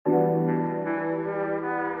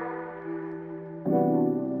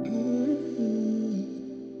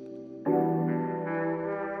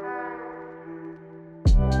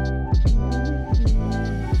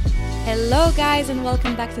Hello guys, and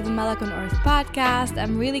welcome back to the Malak on Earth podcast.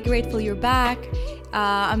 I'm really grateful you're back.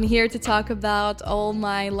 I'm here to talk about all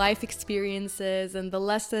my life experiences and the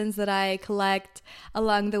lessons that I collect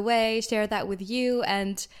along the way, share that with you,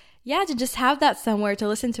 and to just have that somewhere to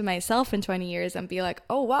listen to myself in 20 years and be like,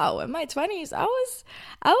 oh wow, in my 20s I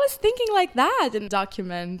was thinking like that, and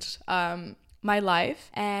document my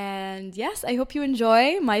life. And yes, I hope you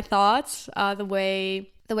enjoy my thoughts, the way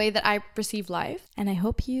that I perceive life, and I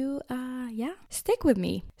hope you stick with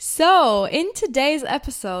me. So in today's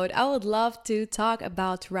episode, I would love to talk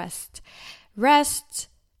about rest,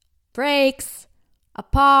 breaks, a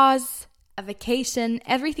pause, a vacation,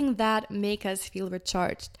 everything that make us feel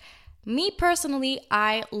recharged. Me personally,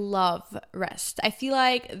 I love rest. I feel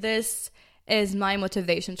like this is my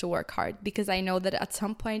motivation to work hard because I know that at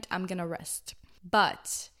some point I'm gonna rest.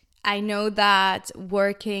 But I know that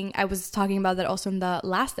I was talking about that also in the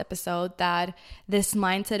last episode, that this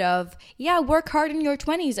mindset of, work hard in your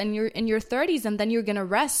 20s and you're in your 30s and then you're going to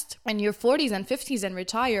rest in your 40s and 50s and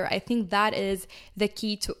retire. I think that is the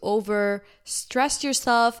key to over stress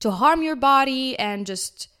yourself, to harm your body, and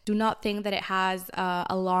just do not think that it has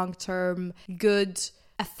a long-term good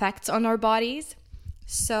effects on our bodies.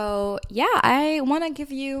 So I want to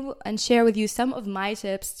give you and share with you some of my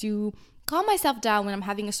tips to calm myself down when I'm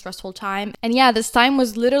having a stressful time. And this time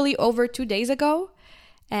was literally over 2 days ago.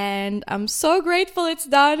 And I'm so grateful it's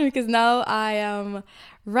done because now I am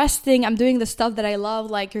resting. I'm doing the stuff that I love,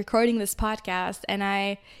 like recording this podcast. And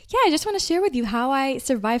I just want to share with you how I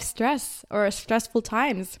survive stress or stressful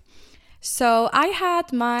times. So I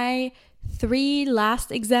had my 3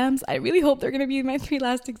 last exams. I really hope they're going to be my 3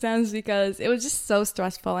 last exams because it was just so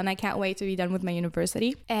stressful and I can't wait to be done with my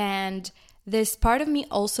university. And this part of me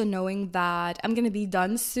also knowing that I'm going to be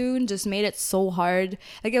done soon just made it so hard.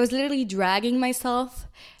 Like I was literally dragging myself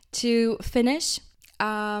to finish.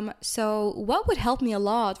 So what would help me a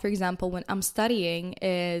lot, for example, when I'm studying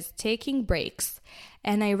is taking breaks.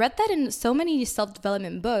 And I read that in so many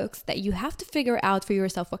self-development books that you have to figure out for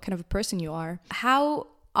yourself what kind of a person you are. How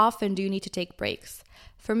often do you need to take breaks?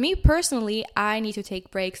 For me personally, I need to take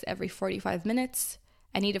breaks every 45 minutes.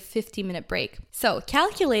 I need a 15-minute break. So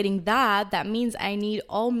calculating that means I need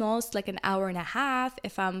almost like an hour and a half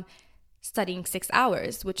if I'm studying 6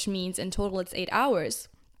 hours, which means in total it's 8 hours.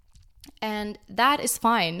 And that is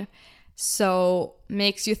fine. So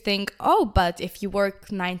makes you think, but if you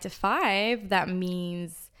work 9 to 5, that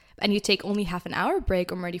means, and you take only half an hour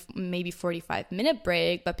break or maybe 45-minute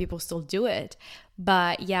break, but people still do it.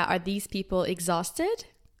 But are these people exhausted?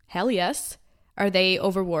 Hell yes. Are they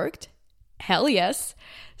overworked? Hell yes.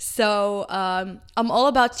 So I'm all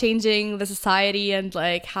about changing the society and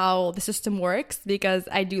like how the system works, because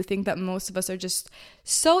I do think that most of us are just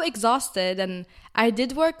so exhausted. And I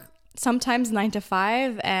did work sometimes 9 to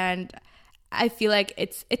 5, and I feel like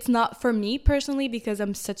it's not for me personally because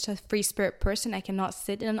I'm such a free spirit person. I cannot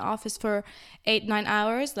sit in an office for 8-9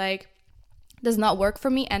 hours. Like, does not work for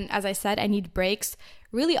me. And as I said, I need breaks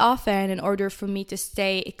really often in order for me to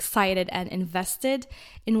stay excited and invested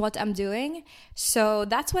in what I'm doing. So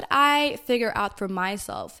that's what I figure out for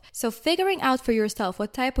myself. So figuring out for yourself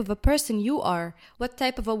what type of a person you are, what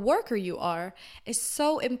type of a worker you are, is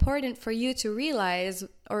so important for you to realize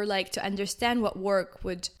or like to understand what work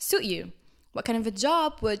would suit you. What kind of a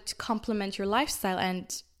job would complement your lifestyle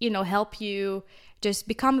and, help you just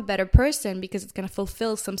become a better person, because it's going to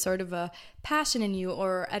fulfill some sort of a passion in you,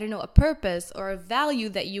 or a purpose or a value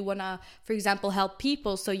that you want to, for example, help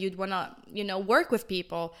people. So you'd want to, work with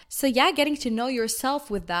people. So getting to know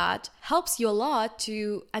yourself with that helps you a lot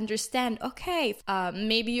to understand, okay,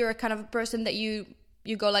 maybe you're a kind of a person that you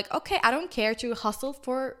go like, okay, I don't care to hustle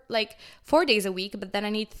for like 4 days a week, but then I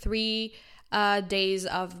need 3 days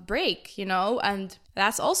of break, and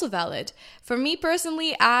that's also valid. For me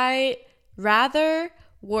personally, I rather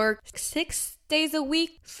work 6 days a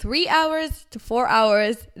week, 3 hours to 4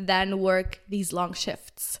 hours, than work these long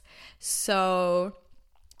shifts. So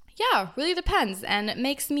really depends. And it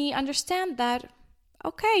makes me understand that,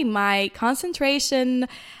 okay, my concentration,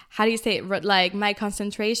 my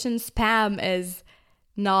concentration span is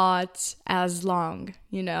not as long,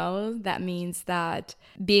 that means that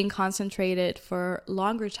being concentrated for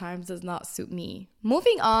longer times does not suit me.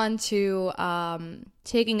 Moving on to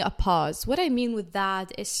taking a pause. What I mean with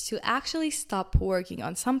that is to actually stop working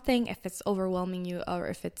on something if it's overwhelming you or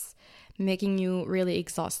if it's making you really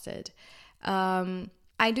exhausted.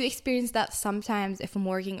 I do experience that sometimes if I'm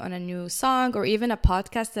working on a new song or even a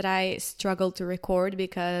podcast that I struggle to record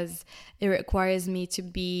because it requires me to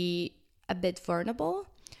be a bit vulnerable,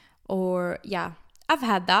 or I've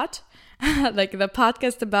had that. like the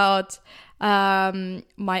podcast about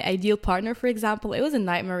my ideal partner, for example. It was a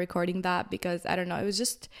nightmare recording that because, I don't know, it was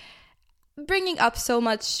just bringing up so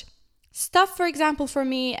much stuff, for example, for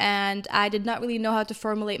me, and I did not really know how to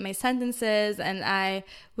formulate my sentences, and I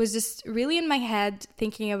was just really in my head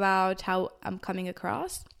thinking about how I'm coming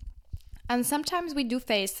across. And sometimes we do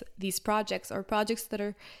face these projects or projects that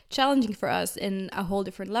are challenging for us in a whole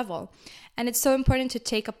different level. And it's so important to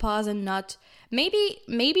take a pause and not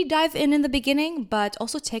maybe dive in the beginning, but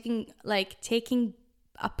also taking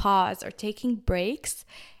a pause or taking breaks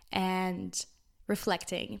and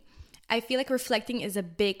reflecting. I feel like reflecting is a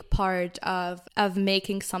big part of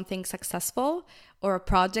making something successful or a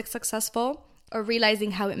project successful, or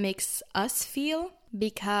realizing how it makes us feel,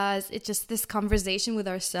 because it's just this conversation with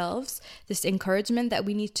ourselves, this encouragement that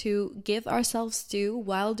we need to give ourselves to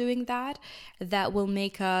while doing that will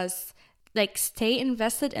make us like stay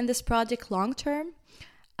invested in this project long term.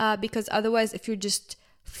 Because otherwise, if you're just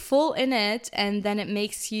full in it and then it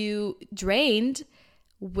makes you drained,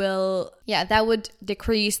 that would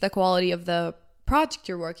decrease the quality of the project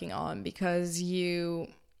you're working on, because you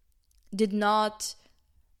did not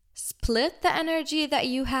split the energy that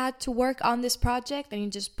you had to work on this project and you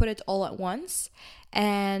just put it all at once.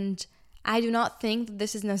 And I do not think that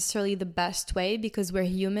this is necessarily the best way, because we're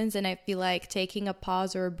humans, and I feel like taking a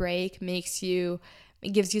pause or a break gives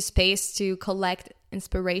you space to collect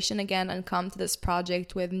inspiration again and come to this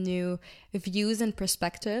project with new views and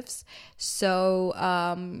perspectives. So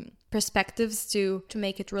perspectives to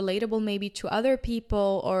make it relatable maybe to other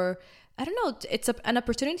people, or I don't know, it's an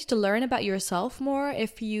opportunity to learn about yourself more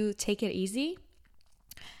if you take it easy.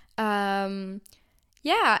 And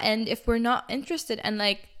if we're not interested, and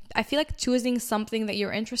like I feel like choosing something that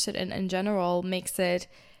you're interested in general makes it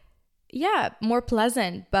more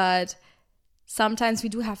pleasant. But sometimes we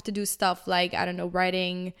do have to do stuff like, I don't know,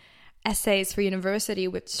 writing essays for university,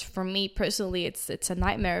 which for me personally it's a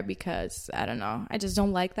nightmare, because I don't know, I just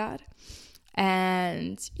don't like that.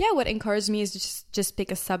 And what encouraged me is just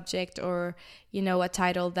pick a subject or, you know, a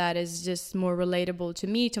title that is just more relatable to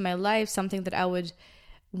me, to my life, something that I would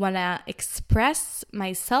want to express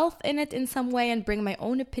myself in it in some way and bring my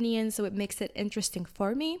own opinion, so it makes it interesting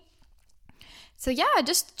for me. So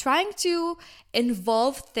just trying to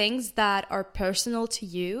involve things that are personal to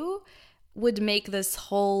you would make this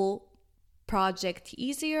whole project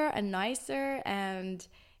easier and nicer and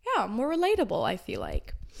more relatable, I feel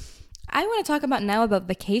like. I want to talk now about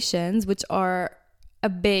vacations, which are a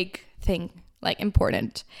big thing, like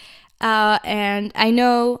important. And I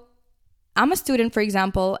know I'm a student, for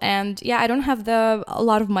example, and I don't have a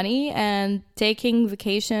lot of money, and taking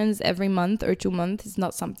vacations every month or 2 months is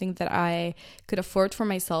not something that I could afford for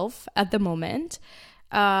myself at the moment,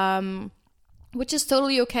 which is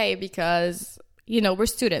totally okay, because, you know, we're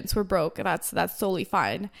students, we're broke, that's totally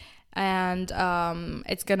fine. And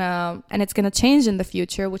it's gonna change in the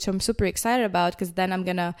future, which I'm super excited about, because then I'm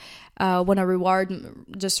gonna want to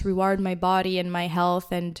reward my body and my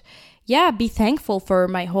health, and be thankful for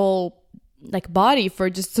my whole body for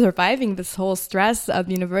just surviving this whole stress of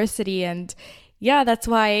university. And that's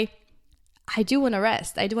why I do want to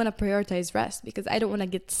rest. I do want to prioritize rest, because I don't want to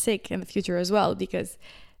get sick in the future as well, because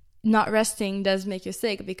not resting does make you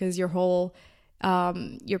sick, because your whole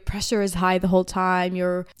your pressure is high the whole time.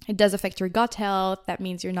 It does affect your gut health. That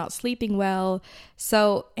means you're not sleeping well.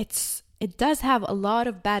 So it does have a lot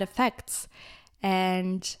of bad effects.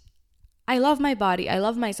 And I love my body. I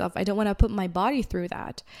love myself. I don't want to put my body through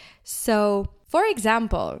that. So, for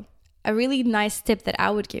example, a really nice tip that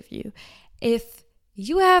I would give you, if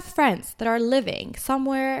you have friends that are living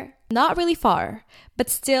somewhere not really far, but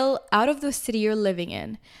still out of the city you're living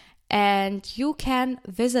in, and you can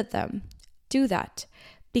visit them, do that,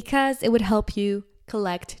 because it would help you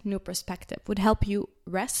collect new perspective, would help you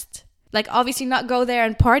rest. Like, obviously not go there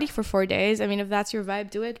and party for 4 days. I mean, if that's your vibe,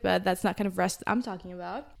 do it, but that's not kind of rest I'm talking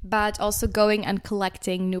about. But also going and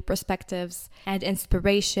collecting new perspectives and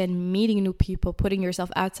inspiration, meeting new people, putting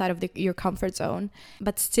yourself outside of your comfort zone,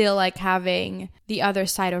 but still having the other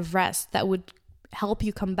side of rest that would help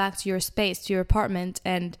you come back to your space, to your apartment,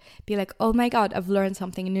 and be like, oh my God, I've learned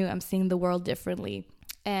something new. I'm seeing the world differently.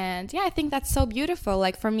 And I think that's so beautiful.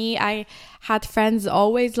 Like, for me, I had friends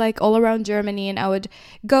always all around Germany, and I would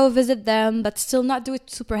go visit them, but still not do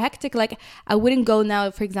it super hectic. Like, I wouldn't go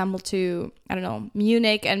now, for example, to, I don't know,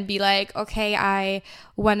 Munich and be like, okay, I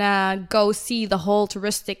want to go see the whole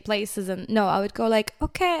touristic places. And no, I would go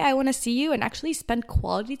okay, I want to see you, and actually spend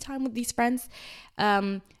quality time with these friends.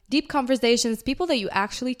 Deep conversations, people that you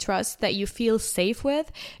actually trust, that you feel safe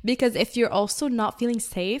with. Because if you're also not feeling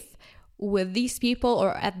safe with these people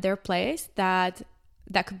or at their place, that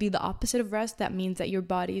that could be the opposite of rest. That means that your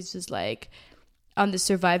body is just like on the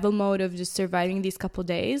survival mode of just surviving these couple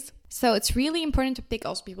days. So it's really important to pick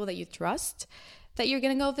also people that you trust that you're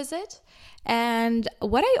gonna go visit. And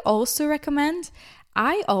what I also recommend,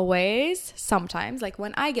 I always, sometimes, like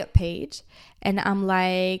when I get paid and I'm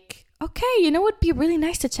like, okay, you know, it'd be really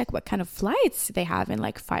nice to check what kind of flights they have in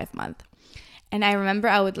like 5 months. And I remember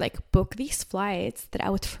I would like book these flights that I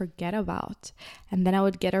would forget about. And then I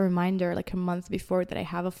would get a reminder like a month before that I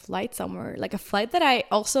have a flight somewhere. Like a flight that I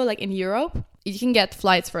also like in Europe, you can get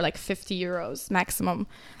flights for like 50 euros maximum.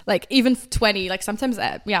 Like even 20, like sometimes,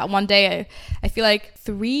 one day I feel like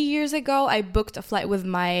 3 years ago, I booked a flight with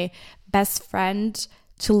my best friend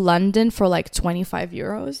to London for like 25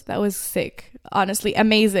 euros. That was sick. Honestly,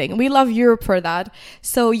 amazing. We love Europe for that.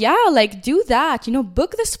 So yeah, like do that, you know,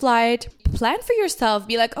 book this flight, plan for yourself,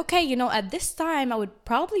 be like, okay, you know, at this time I would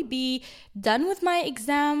probably be done with my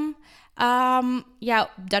exam. Done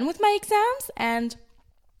with my exams, and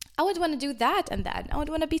I would want to do that and that. I would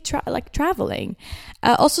want to be traveling.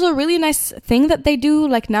 Also, a really nice thing that they do,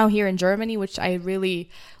 like now here in Germany, which I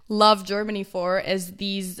really love Germany for, is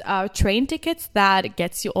these train tickets that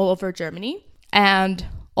gets you all over Germany. And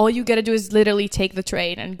all you gotta do is literally take the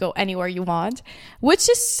train and go anywhere you want, which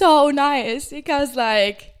is so nice because,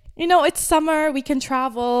 like, you know, it's summer, we can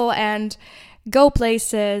travel and go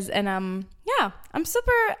places. And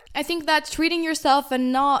I think that treating yourself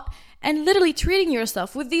and literally treating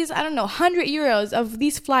yourself with these, I don't know, 100 euros of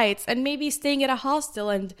these flights and maybe staying at a hostel,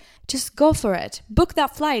 and just go for it. Book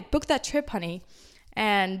that flight, book that trip, honey.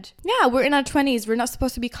 And yeah, we're in our 20s. We're not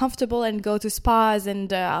supposed to be comfortable and go to spas and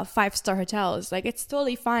 5-star hotels. Like, it's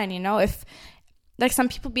totally fine, you know, if like some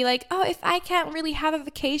people be like, oh, if I can't really have a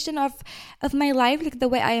vacation of my life, like the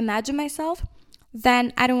way I imagine myself,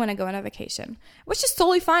 then I don't want to go on a vacation, which is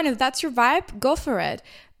totally fine. If that's your vibe, go for it.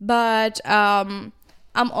 But I'm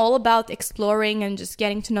all about exploring and just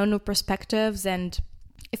getting to know new perspectives. And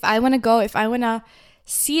if I want to go, if I want to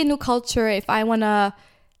see a new culture, if I want to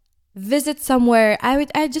visit somewhere,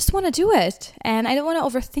 I just want to do it. And I don't want to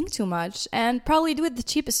overthink too much, and probably do it the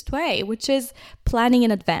cheapest way, which is planning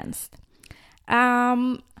in advance.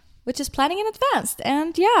 And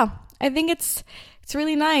yeah, I think it's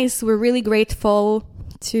really nice. We're really grateful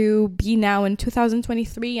to be now in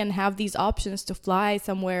 2023 and have these options to fly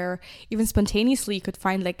somewhere. Even spontaneously, you could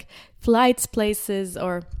find like places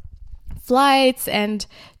or flights and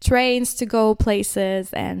trains to go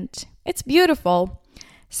places, and it's beautiful.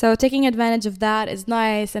 So taking advantage of that is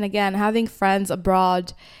nice. And again, having friends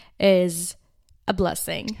abroad is a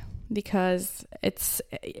blessing, because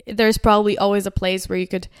there's probably always a place where you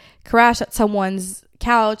could crash at someone's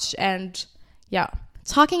couch. And yeah,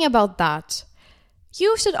 talking about that,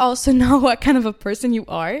 you should also know what kind of a person you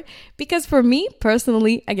are. Because for me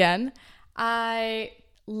personally, again, I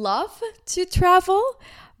love to travel,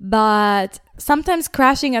 but sometimes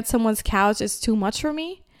crashing at someone's couch is too much for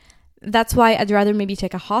me. That's why I'd rather maybe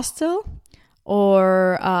take a hostel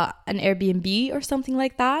or an Airbnb or something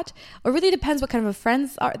like that. It really depends what kind of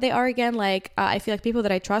friends they are again. Like, I feel like people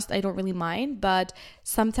that I trust, I don't really mind. But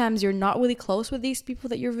sometimes you're not really close with these people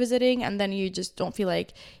that you're visiting, and then you just don't feel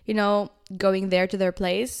like, you know, going there to their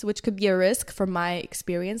place, which could be a risk from my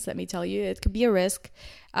experience. Let me tell you, it could be a risk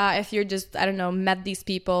if you're just, I don't know, met these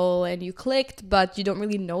people and you clicked, but you don't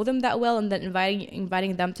really know them that well, and then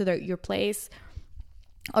inviting them to your place,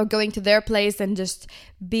 or going to their place and just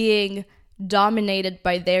being dominated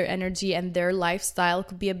by their energy and their lifestyle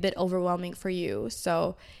could be a bit overwhelming for you.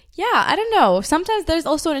 So yeah, I don't know. Sometimes there's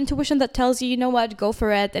also an intuition that tells you, you know what, go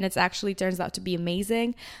for it. And it actually turns out to be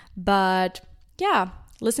amazing. But yeah,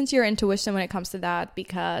 listen to your intuition when it comes to that,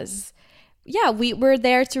 because yeah, we're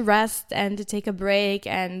there to rest and to take a break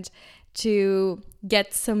and to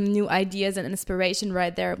get some new ideas and inspiration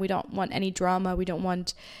right there. We don't want any drama. We don't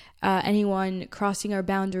want anyone crossing our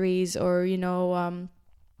boundaries, or, you know,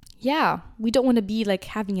 we don't want to be like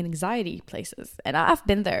having an anxiety places. And I've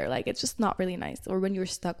been there. Like, it's just not really nice. Or when you're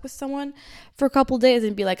stuck with someone for a couple days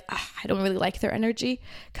and be like, I don't really like their energy,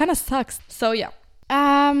 kind of sucks. So yeah.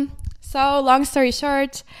 So long story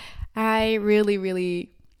short, I really,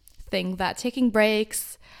 really think that taking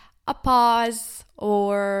breaks, a pause,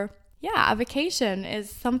 or a vacation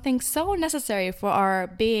is something so necessary for our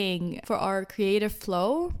being, for our creative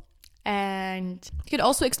flow. And you could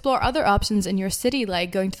also explore other options in your city,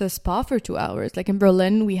 like going to the spa for 2 hours. Like in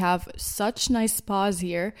Berlin, we have such nice spas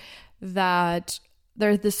here that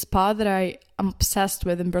there's this spa that I am obsessed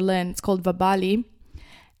with in Berlin. It's called Vabali,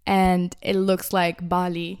 and it looks like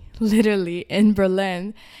Bali, literally, in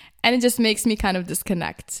Berlin. And it just makes me kind of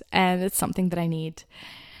disconnect, and it's something that I need.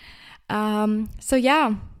 So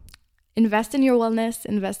yeah, invest in your wellness,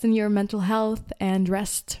 invest in your mental health, and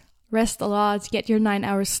rest. Rest a lot, get your 9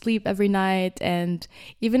 hours sleep every night. And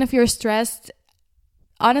even if you're stressed,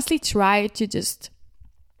 honestly, try to just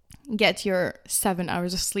get your 7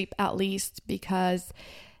 hours of sleep at least, because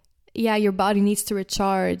your body needs to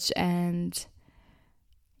recharge. And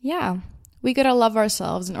we gotta love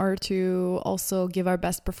ourselves in order to also give our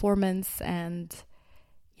best performance and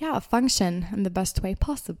function in the best way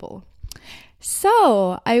possible.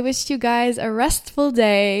 So I wish you guys a restful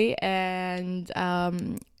day, and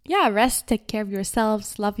rest, take care of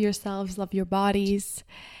yourselves, love your bodies,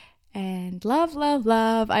 and love.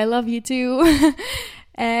 I love you too.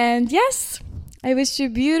 And yes, I wish you a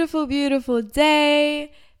beautiful, beautiful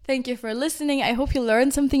day. Thank you for listening. I hope you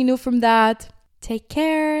learned something new from that. Take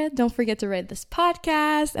care. Don't forget to rate this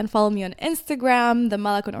podcast and follow me on Instagram, the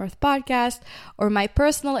Malak on Earth podcast, or my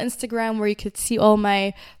personal Instagram where you could see all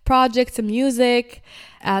my projects and music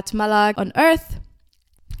at Malak on Earth.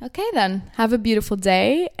 Okay then, have a beautiful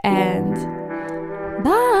day and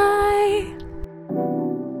bye.